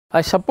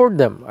I support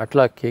them.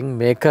 అట్లా king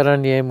maker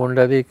అని ఏమి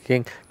ఉండదు,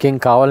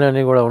 కింగ్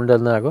కావాలని కూడా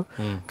ఉండదు నాకు.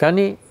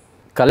 కానీ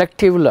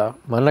కలెక్టివ్గా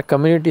మన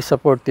కమ్యూనిటీ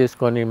సపోర్ట్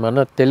తీసుకొని,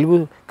 మన తెలుగు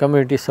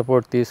కమ్యూనిటీ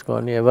సపోర్ట్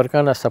తీసుకొని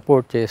ఎవరికైనా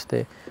సపోర్ట్ చేస్తే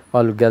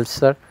వాళ్ళు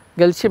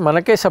గెలిచి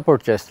మనకే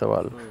సపోర్ట్ చేస్తారు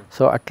వాళ్ళు.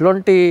 సో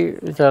అట్లాంటి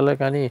చాలా.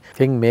 కానీ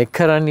కింగ్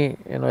మేకర్ అని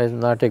is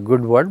not a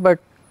good word,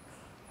 but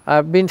I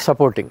have been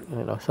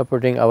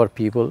supporting our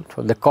people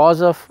for the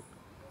cause of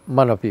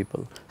మన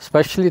people,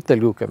 especially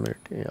Telugu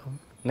community.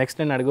 Next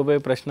నేను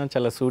అడగబోయే ప్రశ్న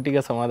చాలా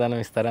సూటిగా సమాధానం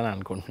ఇస్తారని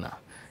అనుకుంటున్నా.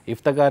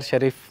 ఇఫ్తఖార్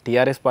షరీఫ్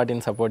టీఆర్ఎస్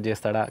పార్టీని సపోర్ట్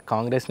చేస్తాడా,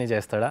 కాంగ్రెస్ని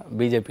చేస్తాడా,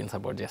 బీజేపీని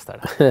సపోర్ట్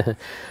చేస్తాడా?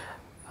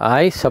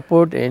 I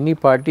support any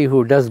party who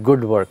does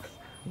good work,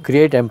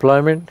 create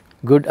employment,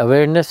 good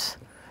awareness.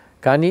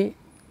 కానీ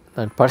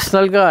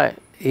పర్సనల్గా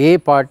ఏ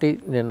పార్టీ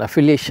నేను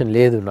అఫిలియేషన్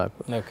లేదు నాకు.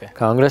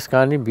 కాంగ్రెస్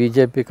కానీ,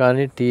 బీజేపీ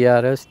కానీ,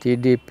 TRS,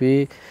 TDP,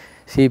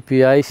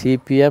 CPI,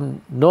 CPM,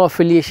 no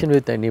affiliation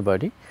with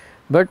anybody.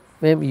 But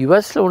మేము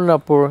యుఎస్లో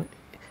ఉన్నప్పుడు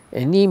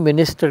any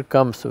minister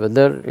comes,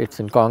 whether it's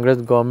in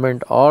Congress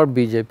government or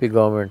BJP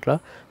గవర్నమెంట్లో,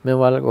 మేము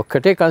వాళ్ళకి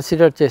ఒక్కటే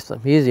కన్సిడర్ చేస్తాం,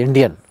 హీఈస్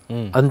ఇండియన్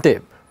అంతే.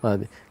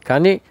 అది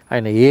కానీ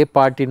ఆయన ఏ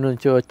పార్టీ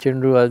నుంచి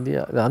వచ్చిండ్రు అది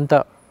అంత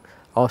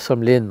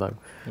అవసరం లేదు మాకు.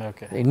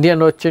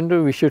 ఇండియన్ వచ్చిండ్రు,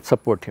 we should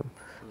support him.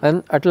 And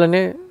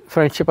అట్లనే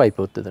ఫ్రెండ్షిప్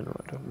అయిపోతుంది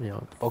అనమాట.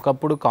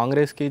 ఒకప్పుడు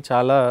కాంగ్రెస్కి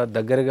చాలా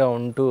దగ్గరగా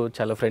ఉంటూ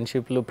చాలా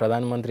ఫ్రెండ్షిప్లు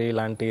ప్రధానమంత్రి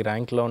లాంటి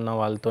ర్యాంక్లో ఉన్న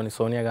వాళ్ళతో,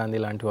 సోనియా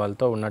గాంధీ లాంటి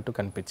వాళ్ళతో ఉన్నట్టు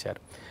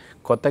కనిపించారు.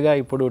 కొత్తగా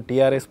ఇప్పుడు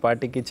టీఆర్ఎస్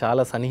పార్టీకి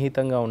చాలా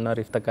సన్నిహితంగా ఉన్నారు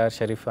ఇఫ్తఖార్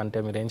షరీఫ్ అంటే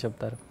మీరేం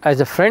చెప్తారు?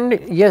 As a friend,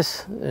 yes,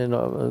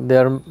 they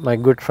are my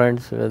good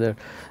friends. Weather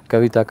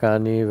కవిత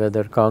కానీ,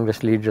 వెదర్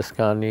కాంగ్రెస్ లీడర్స్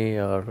కానీ,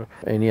 or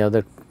any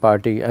other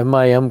party,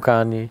 MIM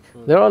కానీ,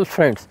 they are all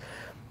friends.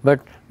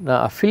 But నా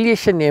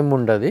అఫిలియేషన్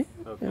ఏముండదు.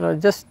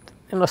 Just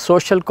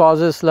social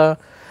కాజెస్లా,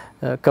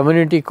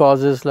 community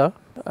కాజెస్లా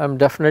I'm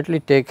definitely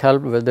take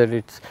help, whether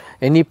it's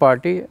any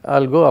party,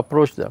 I'll go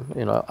approach them.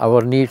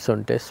 Our needs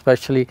unte,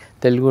 especially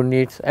Telugu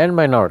needs and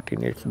minority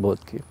needs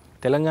both.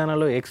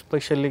 తెలంగాణలో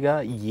ఎక్స్పెషల్లీగా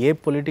ఏ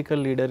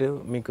political leader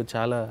మీకు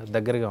చాలా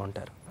దగ్గరగా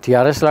ఉంటారు?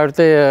 టీఆర్ఎస్లో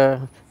ఆడితే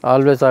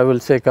always I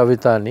will say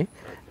కవిత అని.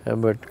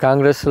 But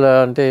కాంగ్రెస్లో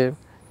అంటే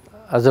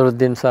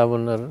అజరుద్దీన్ సాబ్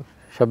ఉన్నారు,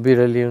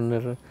 షబ్బీర్ అలీ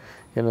ఉన్నారు,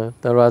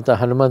 తర్వాత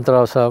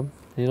హనుమంతరావు సాబ్.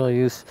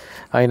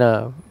 ఆయన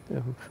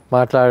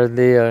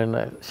మాట్లాడేది, ఆయన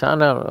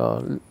చాలా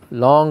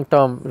లాంగ్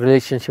టర్మ్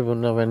రిలేషన్షిప్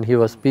ఉన్న. When he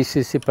was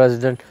PCC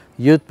president,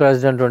 youth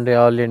president ఉండే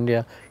ఆల్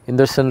ఇండియా.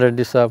 ఇందర్సన్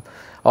రెడ్డి సాబ్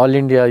all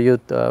India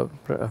youth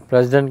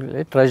president,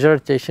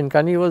 treasurer చేసిన,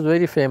 కానీ he was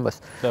very famous.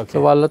 So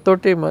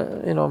వాళ్ళతోటి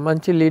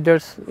మంచి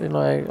leaders,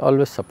 I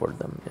always support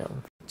them.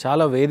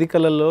 చాలా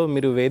వేదికలలో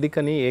మీరు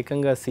వేదికని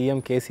ఏకంగా సీఎం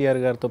కేసీఆర్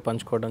గారితో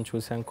పంచుకోవడం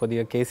చూశాను,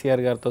 కొద్దిగా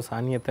కేసీఆర్ గారితో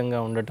సాన్నిహితంగా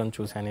ఉండటం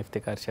చూశాను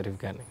ఇఫ్తిఖార్ షరీఫ్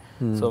గారిని.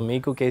 సో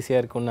మీకు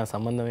కేసీఆర్కి ఉన్న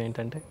సంబంధం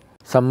ఏంటంటే?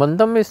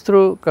 సంబంధం is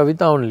through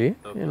Kavitha only.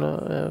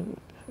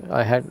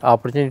 I had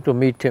opportunity to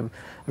meet him.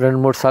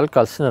 2-3 సార్లు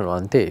కలిసినాను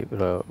అంతే.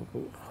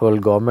 హోల్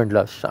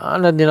గవర్నమెంట్లో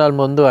చాలా దినాల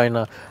ముందు ఆయన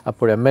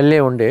అప్పుడు ఎమ్మెల్యే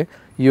ఉండే,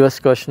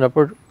 యూఎస్కి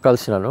వచ్చినప్పుడు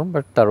కలిసినాను.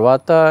 బట్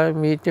తర్వాత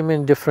మీట్ హిమ్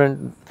ఇన్ డిఫరెంట్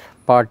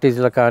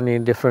పార్టీస్లో కానీ,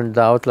 డిఫరెంట్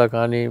దావత్లో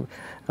కానీ,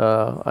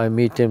 I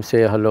meet him, say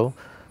hello.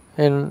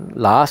 And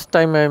last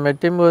time I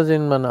met him was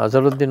in మన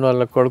అజరుద్దీన్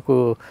వాళ్ళ కొడుకు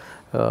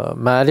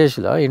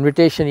మ్యారేజ్లో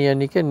ఇన్విటేషన్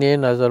ఇవ్వడానికి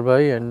నేను, అజర్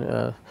భాయ్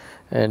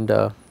అండ్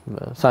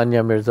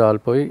సానియా మిర్జా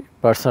వాళ్ళు పోయి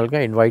పర్సనల్గా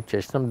ఇన్వైట్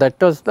చేసినాం. That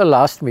was the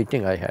last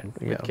meeting I had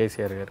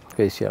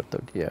KCR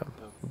తోటి.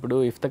 ఇప్పుడు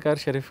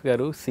ఇఫ్తఖార్ షరీఫ్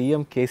గారు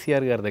సీఎం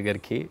కేసీఆర్ గారి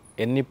దగ్గరికి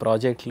ఎన్ని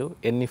ప్రాజెక్టులు,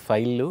 ఎన్ని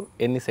ఫైళ్ళు,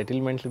 ఎన్ని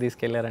సెటిల్మెంట్లు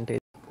తీసుకెళ్లారంటే?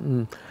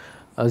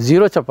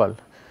 0 చెప్పాలి.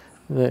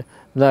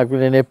 నాకు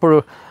నేను ఎప్పుడు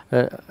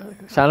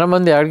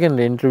చాలామంది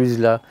అడిగాను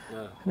ఇంటర్వ్యూస్లో,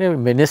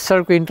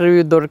 మినిస్టర్కి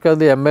ఇంటర్వ్యూ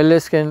దొరకదు,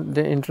 ఎమ్మెల్యేస్కి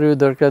ఇంటర్వ్యూ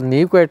దొరకదు,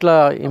 నీకు ఎట్లా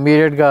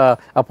ఇమీడియట్గా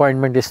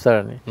అపాయింట్మెంట్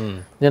ఇస్తారని.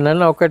 నేను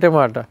అన్న ఒక్కటే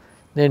మాట,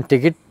 నేను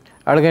టికెట్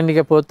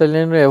అడగడానికి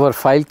పోతలేను, ఎవరు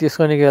ఫైల్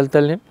తీసుకొని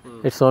వెళ్తలేను.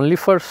 It's only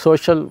for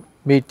social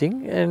meeting.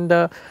 And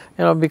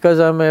because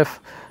I'm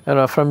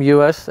from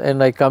US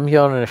and I come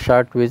here on a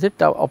short visit,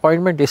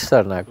 appointment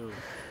ఇస్తారు నాకు.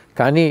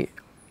 కానీ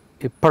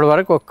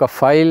ఇప్పటివరకు ఒక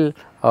file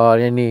or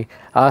any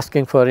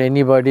asking for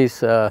anybody's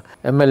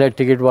MLA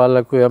ticket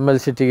వాళ్ళకు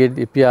ఎమ్మెల్సీ టికెట్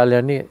ఇప్పించాలి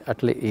అని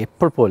అట్లా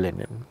ఎప్పుడు పోలేను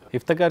నేను.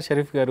 ఇఫ్తఖార్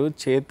షరీఫ్ గారు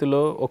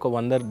చేతిలో ఒక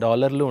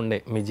 $100 ఉండే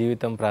మీ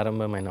జీవితం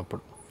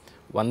ప్రారంభమైనప్పుడు.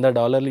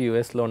 $100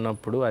 యూఎస్లో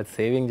ఉన్నప్పుడు అది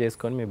సేవింగ్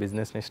చేసుకొని మీ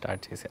బిజినెస్ని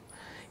స్టార్ట్ చేశారు.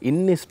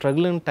 ఇన్ని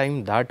స్ట్రగులింగ్ టైం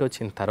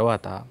దాటొచ్చిన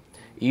తర్వాత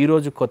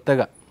ఈరోజు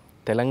కొత్తగా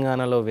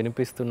తెలంగాణలో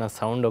వినిపిస్తున్న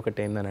సౌండ్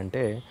ఒకటి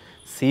ఏంటంటే,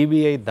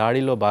 సిబిఐ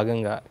దాడిలో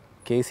భాగంగా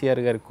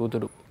కేసీఆర్ గారి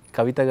కూతురు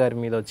కవిత గారి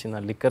మీద వచ్చిన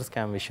లిక్కర్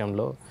స్కామ్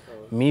విషయంలో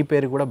మీ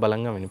పేరు కూడా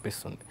బలంగా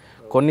వినిపిస్తుంది.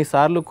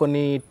 కొన్నిసార్లు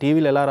కొన్ని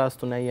టీవీలు ఎలా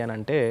రాస్తున్నాయి అని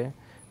అంటే,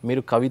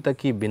 మీరు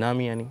కవితకి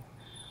బినామీ అని,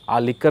 ఆ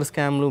లిక్కర్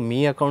స్కామ్లు మీ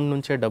అకౌంట్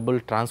నుంచే డబ్బులు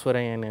ట్రాన్స్ఫర్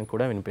అయ్యాయని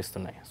కూడా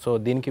వినిపిస్తున్నాయి. సో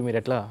దీనికి మీరు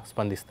ఎట్లా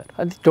స్పందిస్తారు?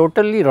 అది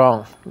టోటల్లీ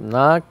రాంగ్.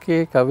 నాకే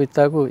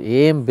కవితకు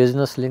ఏం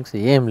బిజినెస్ లింక్స్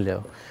ఏం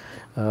లేవు.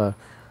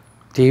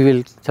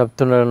 టీవీలు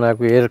చెప్తున్నారు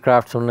నాకు ఎయిర్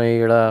క్రాఫ్ట్స్ ఉన్నాయి,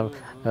 ఇక్కడ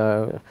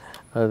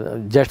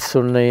జెట్స్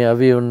ఉన్నాయి,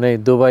 అవి ఉన్నాయి,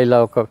 దుబాయ్లో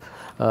ఒక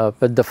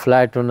పెద్ద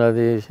ఫ్లాట్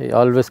ఉన్నది,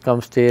 ఆల్వేస్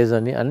కమ్ స్టేజ్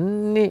అని,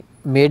 అన్నీ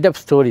మేడప్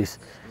స్టోరీస్.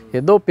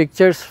 ఏదో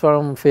పిక్చర్స్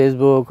ఫ్రమ్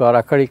ఫేస్బుక్ ఆర్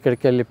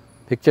అక్కడిక్కడికి వెళ్ళి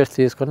పిక్చర్స్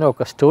తీసుకొని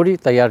ఒక స్టోరీ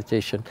తయారు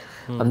చేశాను.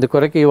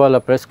 అందుకొరకు ఇవాళ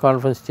ప్రెస్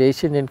కాన్ఫరెన్స్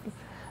చేసి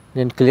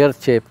నేను క్లియర్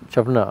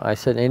చెప్పిన. I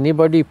said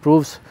anybody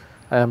proves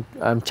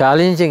I'm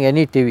challenging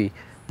any TV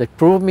that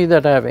prove me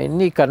that I have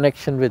any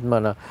connection with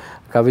మన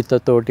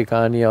కవితతోటి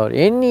కానీ ఆర్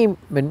ఎనీ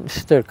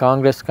మినిస్టర్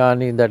కాంగ్రెస్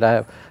కానీ that I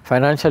have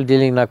financial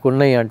dealing నాకు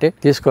ఉన్నాయి అంటే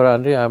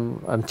తీసుకురండి,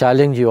 ఐఎమ్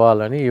ఛాలెంజ్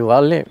ఇవ్వాలని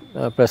ఇవాళనే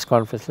ప్రెస్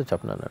కాన్ఫరెన్స్లో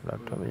చెప్పినాను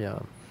అన్నట్టు.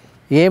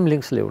 ఏం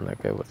లింక్స్ లేవు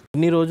నాకు ఎవరు.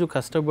 ఇన్ని రోజు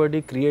కష్టపడి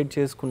క్రియేట్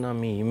చేసుకున్న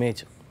మీ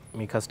ఇమేజ్,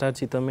 మీ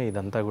కష్టార్జితమే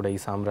ఇదంతా కూడా, ఈ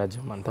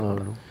సామ్రాజ్యం అంతా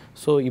కూడా.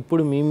 సో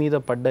ఇప్పుడు మీ మీద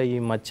పడ్డ ఈ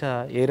మచ్చ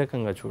ఏ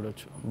రకంగా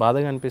చూడొచ్చు?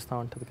 బాధగా అనిపిస్తూ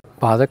ఉంటుంది.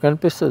 బాధ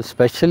కనిపిస్తుంది,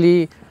 స్పెషలీ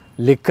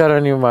లిక్కర్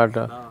అని మాట.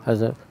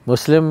 యాజ్ అ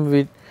ముస్లిం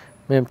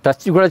మేము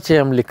టచ్ కూడా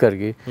చేయం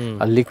లిక్కర్కి.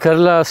 ఆ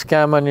లిక్కర్ల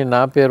స్కామ్ అని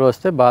నా పేరు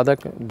వస్తే బాధ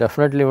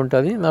డెఫినెట్లీ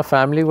ఉంటుంది. నా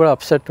ఫ్యామిలీ కూడా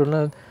అప్సెట్ ఉన్న,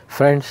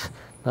 ఫ్రెండ్స్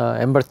నా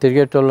ఎంబర్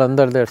తిరిగేటోళ్ళు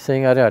అందరు దట్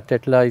సేయింగ్ అరే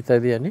అట్టెట్లా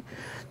అవుతుంది అని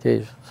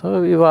చేసి. సో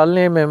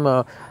ఇవాళనే మేము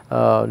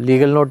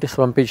లీగల్ నోటీస్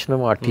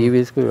పంపించినాం ఆ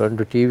టీవీస్కి,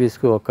 2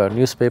 టీవీస్కి, ఒక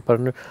న్యూస్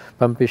పేపర్ను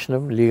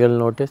పంపించినాం legal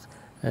notice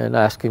and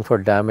asking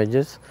for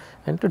damages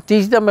and to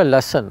teach them a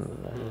lesson.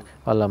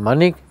 వాళ్ళ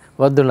మనీ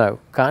వద్దు నాకు,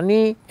 కానీ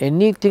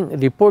ఎనీథింగ్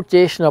రిపోర్ట్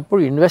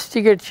చేసినప్పుడు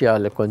ఇన్వెస్టిగేట్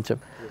చేయాలి, కొంచెం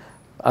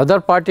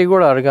అదర్ పార్టీ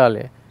కూడా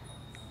అడగాలి.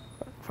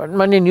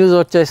 మనీ న్యూస్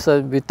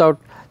వచ్చేస్తుంది without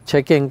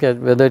checking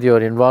weather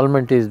your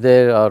involvement is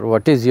there are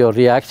what is your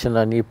reaction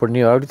అని. ఇప్పుడు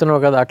నీవు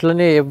అడుగుతున్నావు కదా,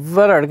 అట్లనే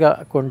ఎవ్వరు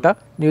అడగకుండా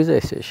న్యూస్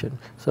వేసేసాను.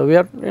 So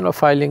we are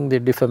filing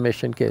the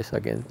defamation case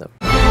against dum.